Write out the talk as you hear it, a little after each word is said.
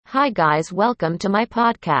Hi guys, welcome to my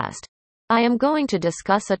podcast. I am going to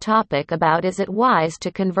discuss a topic about is it wise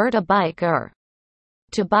to convert a bike or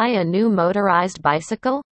to buy a new motorized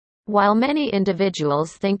bicycle? While many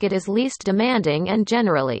individuals think it is least demanding and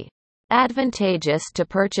generally advantageous to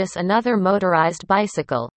purchase another motorized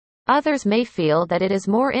bicycle, others may feel that it is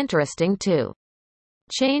more interesting to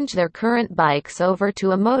change their current bikes over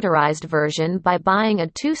to a motorized version by buying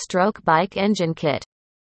a two-stroke bike engine kit.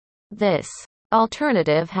 This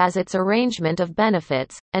alternative has its arrangement of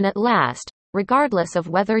benefits, and at last, regardless of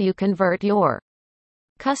whether you convert your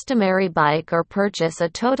customary bike or purchase a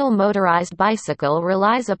total motorized bicycle,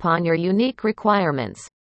 relies upon your unique requirements,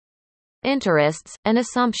 interests, and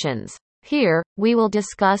assumptions. Here, we will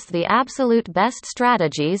discuss the absolute best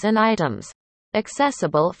strategies and items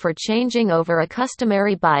accessible for changing over a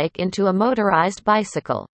customary bike into a motorized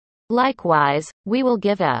bicycle. Likewise, we will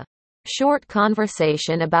give a short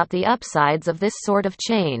conversation about the upsides of this sort of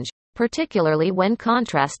change, particularly when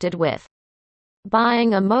contrasted with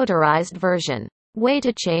buying a motorized version. Way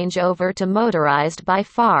to change over to motorized: by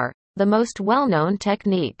far the most well-known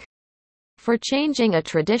technique for changing a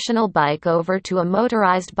traditional bike over to a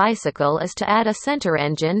motorized bicycle is to add a center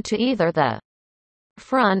engine to either the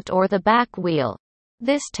front or the back wheel.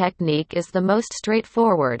 This technique is the most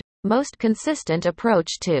straightforward, most consistent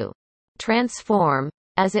approach to transform,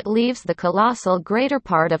 as it leaves the colossal greater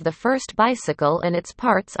part of the first bicycle and its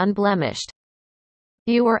parts unblemished.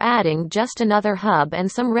 You are adding just another hub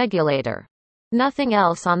and some regulator. Nothing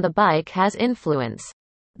else on the bike has influence.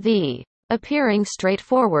 The appearing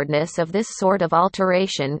straightforwardness of this sort of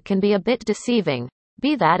alteration can be a bit deceiving,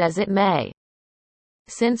 be that as it may,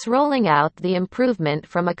 since rolling out the improvement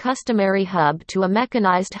from a customary hub to a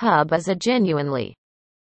mechanized hub is a genuinely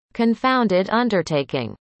confounded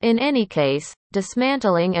undertaking. In any case,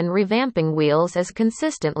 dismantling and revamping wheels is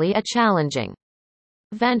consistently a challenging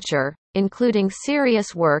venture, including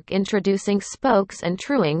serious work introducing spokes and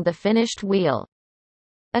truing the finished wheel.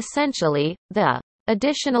 Essentially, the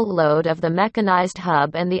additional load of the mechanized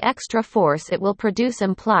hub and the extra force it will produce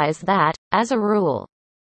implies that, as a rule,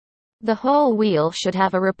 the whole wheel should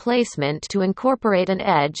have a replacement to incorporate an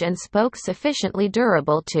edge and spoke sufficiently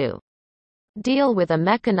durable to deal with a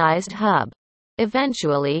mechanized hub.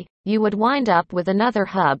 Eventually, you would wind up with another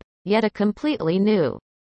hub, yet a completely new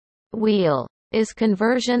wheel. Is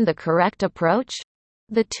conversion the correct approach?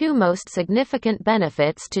 The two most significant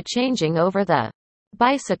benefits to changing over the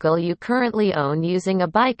bicycle you currently own using a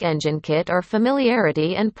bike engine kit are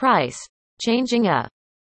familiarity and price. Changing a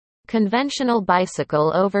conventional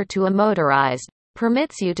bicycle over to a motorized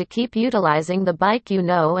permits you to keep utilizing the bike you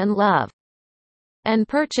know and love. And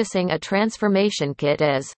purchasing a transformation kit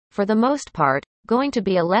is, for the most part, going to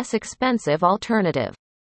be a less expensive alternative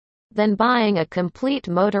than buying a complete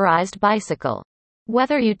motorized bicycle.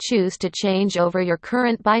 Whether you choose to change over your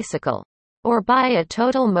current bicycle or buy a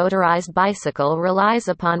total motorized bicycle relies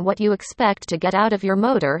upon what you expect to get out of your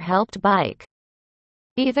motor-helped bike.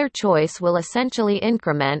 Either choice will essentially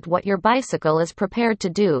increment what your bicycle is prepared to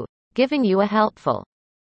do, giving you a helpful,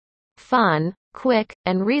 fun, quick,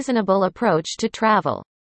 and reasonable approach to travel.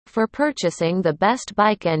 For purchasing the best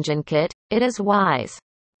bike engine kit, it is wise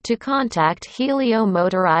to contact Helio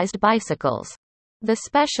Motorized Bicycles. The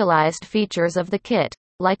specialized features of the kit,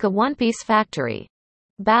 like a one-piece factory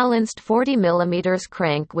balanced 40mm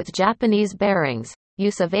crank with Japanese bearings,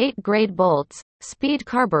 use of 8-grade bolts, speed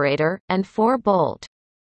carburetor, and 4-bolt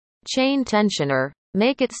chain tensioner,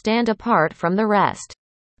 make it stand apart from the rest.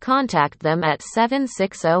 Contact them at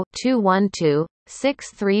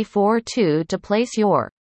 760-212-6342 to place your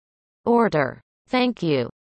order. Thank you.